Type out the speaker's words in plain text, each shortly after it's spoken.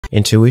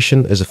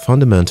Intuition is a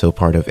fundamental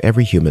part of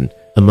every human.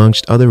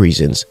 Amongst other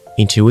reasons,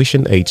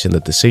 intuition aids in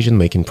the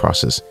decision-making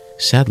process.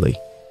 Sadly,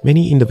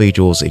 many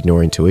individuals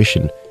ignore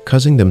intuition,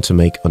 causing them to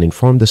make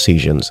uninformed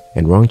decisions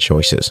and wrong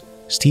choices.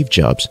 Steve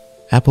Jobs,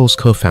 Apple's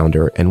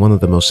co-founder and one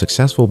of the most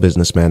successful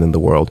businessmen in the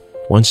world,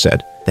 once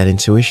said that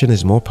intuition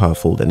is more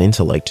powerful than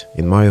intellect,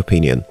 in my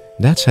opinion.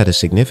 That's had a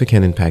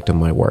significant impact on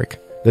my work.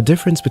 The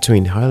difference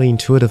between highly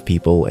intuitive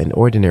people and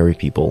ordinary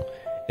people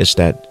is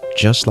that,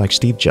 just like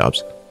Steve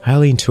Jobs,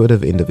 highly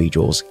intuitive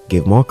individuals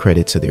give more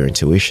credit to their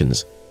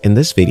intuitions. In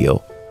this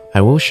video,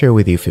 I will share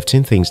with you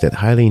 15 things that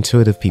highly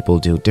intuitive people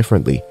do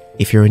differently.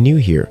 If you're new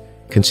here,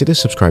 consider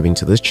subscribing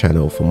to this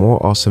channel for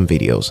more awesome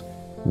videos.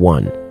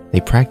 1. They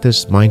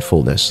practice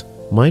mindfulness.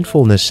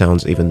 Mindfulness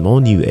sounds even more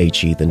new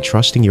agey than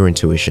trusting your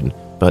intuition,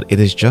 but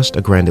it is just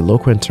a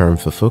grandiloquent term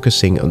for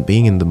focusing on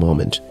being in the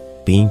moment,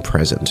 being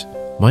present.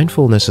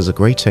 Mindfulness is a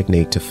great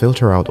technique to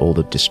filter out all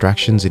the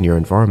distractions in your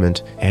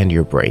environment and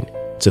your brain,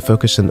 to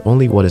focus on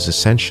only what is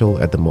essential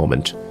at the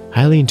moment.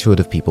 Highly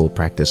intuitive people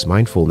practice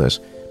mindfulness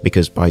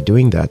because by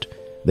doing that,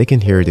 they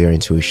can hear their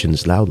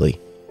intuitions loudly.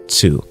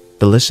 2.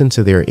 They listen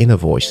to their inner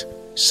voice.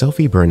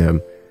 Sophie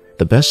Burnham,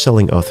 the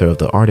best-selling author of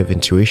The Art of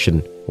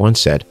Intuition,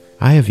 once said,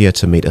 "I have yet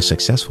to meet a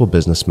successful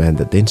businessman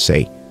that didn't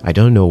say, 'I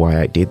don't know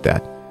why I did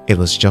that. It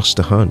was just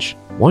a hunch.'"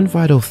 One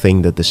vital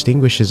thing that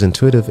distinguishes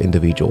intuitive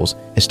individuals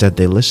is that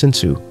they listen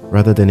to,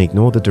 rather than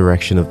ignore the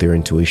direction of their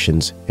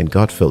intuitions and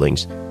gut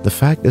feelings. The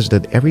fact is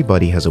that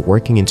everybody has a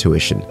working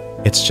intuition.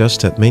 It's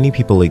just that many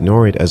people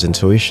ignore it as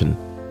intuition.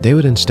 They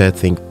would instead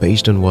think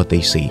based on what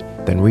they see,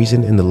 then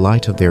reason in the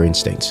light of their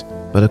instincts.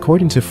 But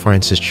according to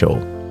Francis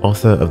Cole,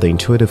 author of The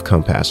Intuitive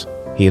Compass,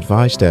 he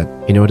advised that,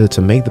 in order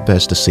to make the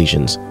best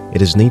decisions,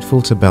 it is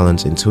needful to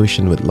balance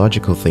intuition with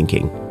logical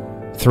thinking.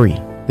 3.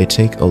 They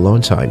take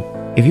alone time.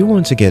 If you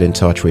want to get in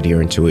touch with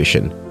your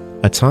intuition,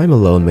 a time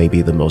alone may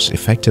be the most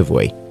effective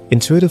way.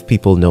 Intuitive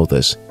people know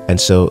this, and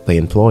so they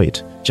employ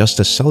it. Just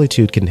as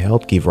solitude can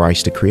help give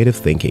rise to creative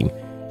thinking,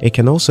 it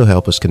can also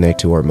help us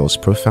connect to our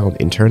most profound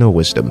internal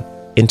wisdom.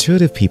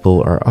 Intuitive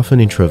people are often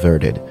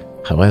introverted.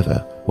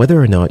 However, whether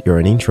or not you're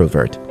an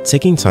introvert,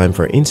 taking time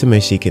for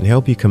intimacy can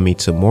help you commit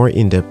to more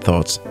in-depth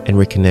thoughts and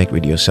reconnect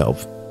with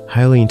yourself.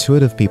 Highly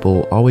intuitive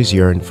people always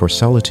yearn for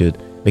solitude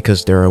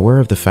because they're aware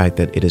of the fact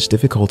that it is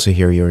difficult to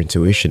hear your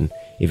intuition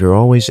if you're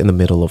always in the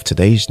middle of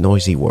today's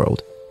noisy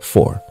world.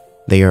 4.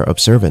 They are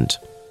observant.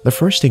 The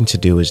first thing to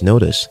do is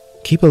notice.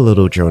 Keep a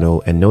little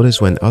journal and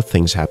notice when odd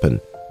things happen.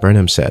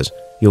 Burnham says,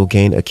 you'll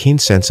gain a keen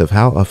sense of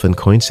how often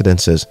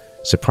coincidences,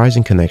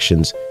 surprising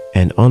connections,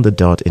 and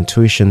on-the-dot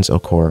intuitions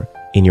occur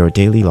in your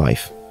daily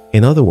life.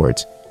 In other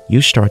words,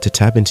 you start to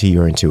tap into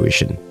your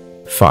intuition.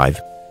 5.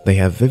 They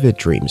have vivid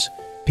dreams.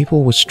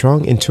 People with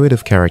strong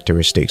intuitive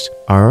characteristics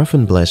are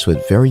often blessed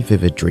with very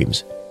vivid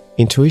dreams.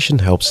 Intuition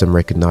helps them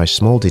recognize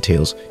small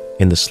details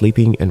in the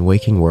sleeping and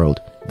waking world.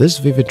 These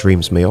vivid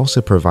dreams may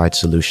also provide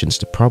solutions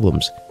to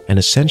problems, an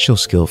essential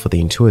skill for the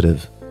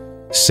intuitive.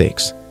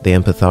 6. They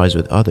empathize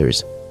with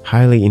others.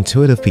 Highly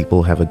intuitive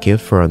people have a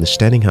gift for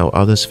understanding how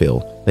others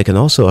feel. They can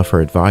also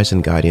offer advice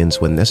and guidance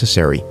when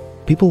necessary.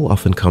 People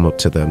often come up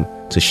to them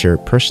to share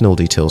personal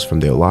details from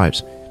their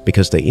lives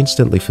because they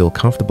instantly feel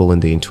comfortable in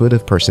the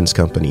intuitive person's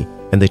company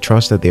and they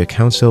trust that their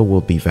counsel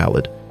will be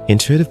valid.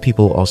 Intuitive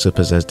people also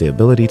possess the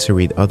ability to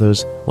read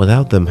others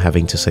without them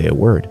having to say a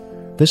word.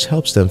 This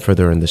helps them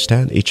further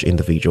understand each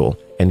individual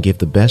and give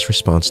the best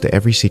response to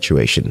every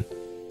situation.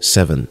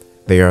 7.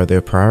 They are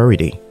their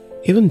priority.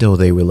 Even though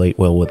they relate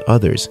well with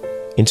others,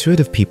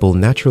 intuitive people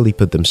naturally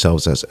put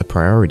themselves as a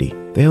priority.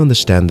 They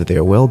understand that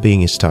their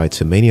well-being is tied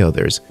to many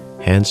others,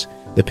 hence,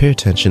 they pay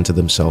attention to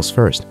themselves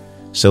first,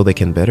 so they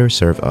can better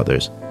serve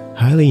others.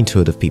 Highly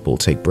intuitive people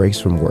take breaks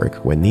from work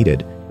when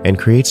needed and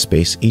create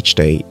space each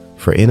day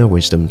for inner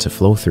wisdom to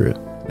flow through.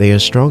 They are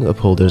strong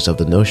upholders of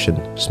the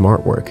notion,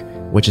 smart work,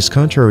 which is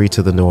contrary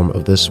to the norm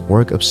of this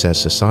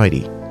work-obsessed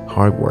society,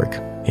 hard work.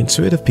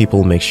 Intuitive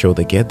people make sure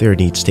they get their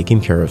needs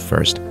taken care of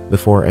first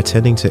before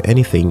attending to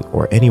anything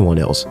or anyone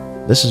else.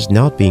 This is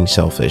not being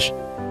selfish.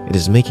 It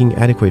is making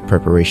adequate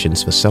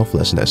preparations for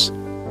selflessness.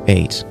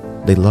 8.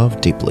 They love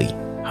deeply.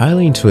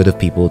 Highly intuitive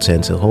people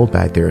tend to hold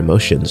back their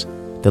emotions.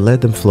 They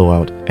let them flow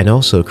out and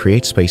also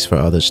create space for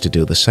others to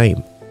do the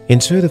same.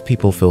 Intuitive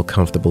people feel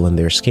comfortable in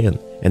their skin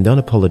and don't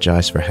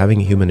apologize for having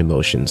human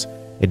emotions.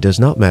 It does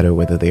not matter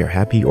whether they are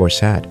happy or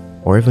sad,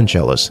 or even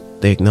jealous.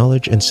 They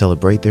acknowledge and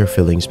celebrate their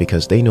feelings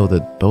because they know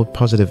that both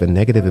positive and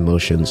negative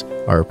emotions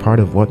are a part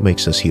of what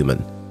makes us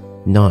human.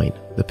 9.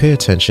 They pay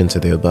attention to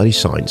their body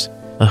signs.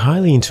 A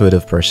highly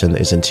intuitive person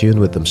is in tune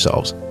with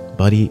themselves,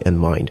 body and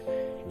mind.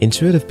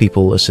 Intuitive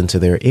people listen to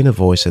their inner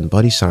voice and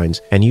body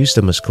signs and use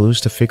them as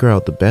clues to figure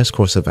out the best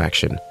course of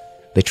action.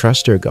 They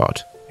trust their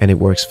gut, and it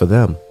works for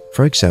them.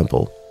 For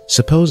example,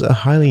 suppose a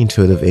highly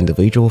intuitive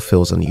individual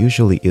feels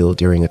unusually ill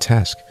during a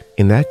task.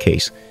 In that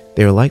case,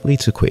 they are likely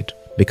to quit,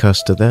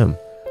 because to them,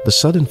 the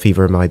sudden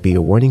fever might be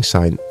a warning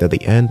sign that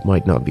the end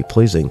might not be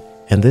pleasing,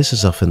 and this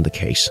is often the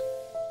case.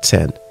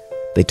 10.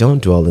 They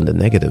don't dwell in the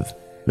negative.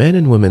 Men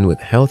and women with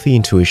healthy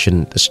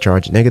intuition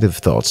discharge negative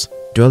thoughts.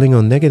 Dwelling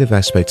on negative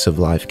aspects of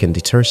life can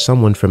deter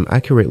someone from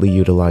accurately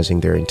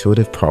utilizing their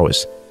intuitive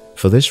prowess.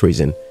 For this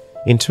reason,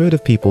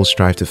 intuitive people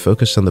strive to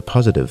focus on the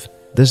positive.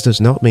 This does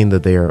not mean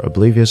that they are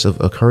oblivious of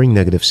occurring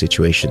negative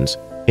situations.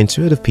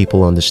 Intuitive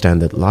people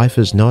understand that life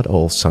is not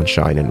all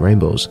sunshine and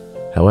rainbows.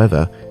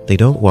 However, they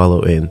don't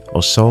wallow in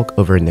or sulk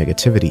over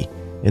negativity.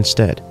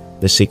 Instead,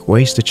 they seek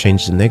ways to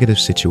change the negative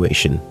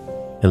situation.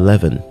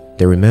 11.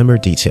 They remember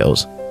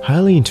details.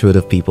 Highly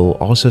intuitive people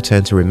also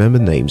tend to remember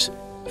names,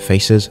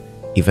 faces,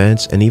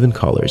 events, and even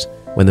colors.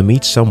 When they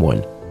meet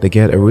someone, they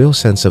get a real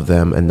sense of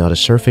them and not a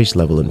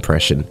surface-level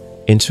impression.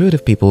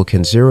 Intuitive people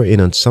can zero in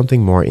on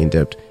something more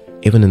in-depth,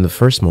 even in the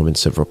first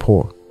moments of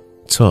rapport.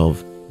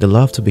 12. They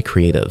love to be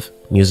creative.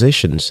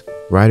 Musicians,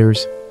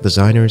 writers,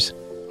 designers,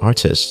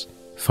 artists,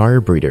 fire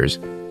breathers,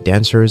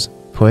 dancers,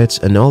 poets,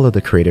 and all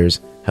other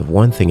creators have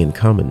one thing in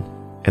common,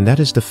 and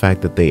that is the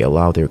fact that they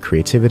allow their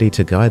creativity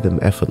to guide them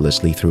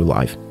effortlessly through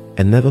life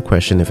and never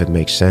question if it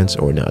makes sense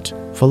or not.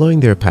 Following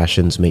their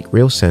passions make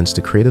real sense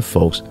to creative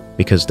folks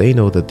because they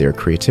know that their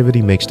creativity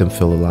makes them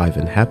feel alive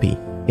and happy.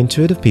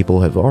 Intuitive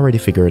people have already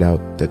figured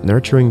out that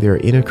nurturing their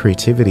inner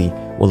creativity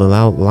will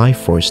allow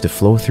life force to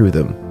flow through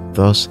them.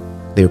 Thus,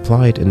 they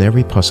apply it in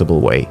every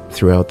possible way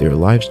throughout their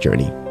life's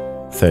journey.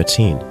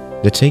 13.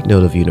 They take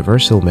note of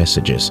universal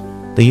messages.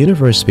 The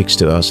universe speaks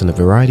to us in a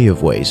variety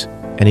of ways,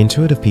 and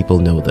intuitive people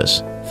know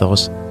this.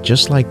 Thus,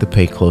 just like they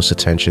pay close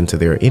attention to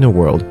their inner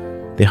world,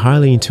 the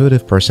highly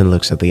intuitive person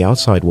looks at the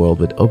outside world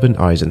with open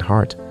eyes and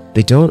heart.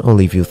 They don't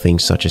only view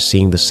things such as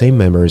seeing the same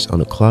members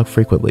on a clock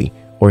frequently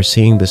or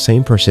seeing the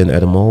same person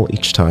at a mall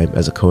each time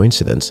as a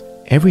coincidence.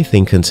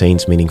 Everything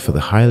contains meaning for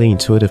the highly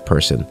intuitive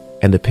person,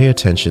 and they pay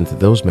attention to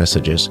those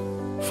messages.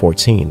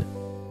 14.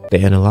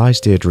 They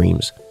analyze their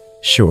dreams.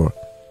 Sure,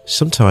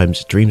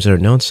 sometimes dreams are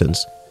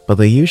nonsense, but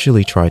they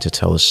usually try to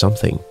tell us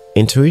something.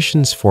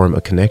 Intuitions form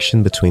a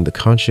connection between the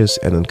conscious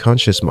and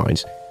unconscious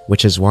minds,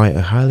 which is why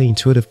a highly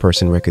intuitive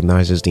person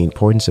recognizes the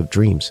importance of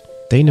dreams.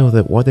 They know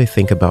that what they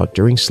think about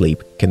during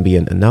sleep can be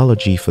an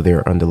analogy for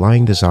their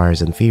underlying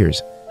desires and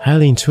fears.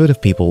 Highly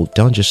intuitive people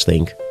don't just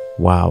think,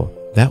 "Wow,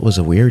 that was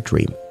a weird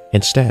dream."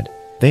 Instead,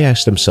 they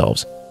ask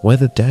themselves, "Where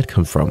did that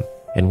come from?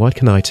 And what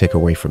can I take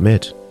away from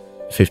it?"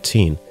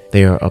 15.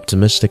 They are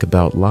optimistic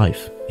about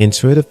life.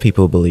 Intuitive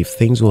people believe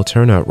things will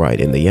turn out right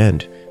in the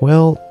end.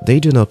 Well, they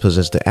do not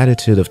possess the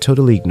attitude of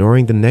totally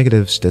ignoring the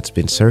negatives that's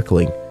been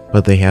circling,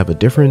 but they have a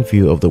different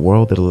view of the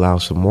world that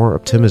allows for more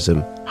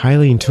optimism.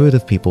 Highly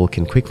intuitive people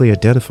can quickly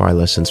identify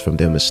lessons from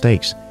their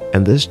mistakes,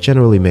 and this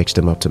generally makes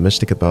them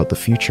optimistic about the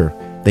future.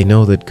 They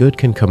know that good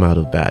can come out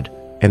of bad,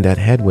 and that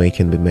headway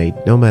can be made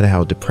no matter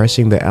how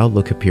depressing the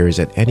outlook appears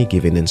at any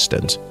given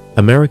instant.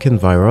 American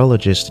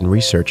virologist and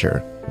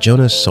researcher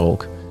Jonas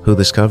Salk, who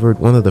discovered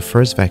one of the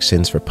first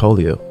vaccines for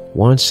polio,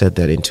 once said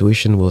that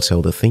intuition will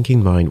tell the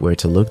thinking mind where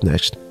to look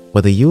next.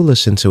 Whether you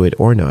listen to it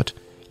or not,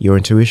 your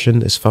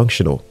intuition is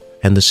functional,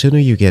 and the sooner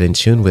you get in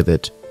tune with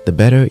it, the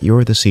better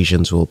your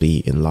decisions will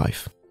be in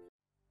life.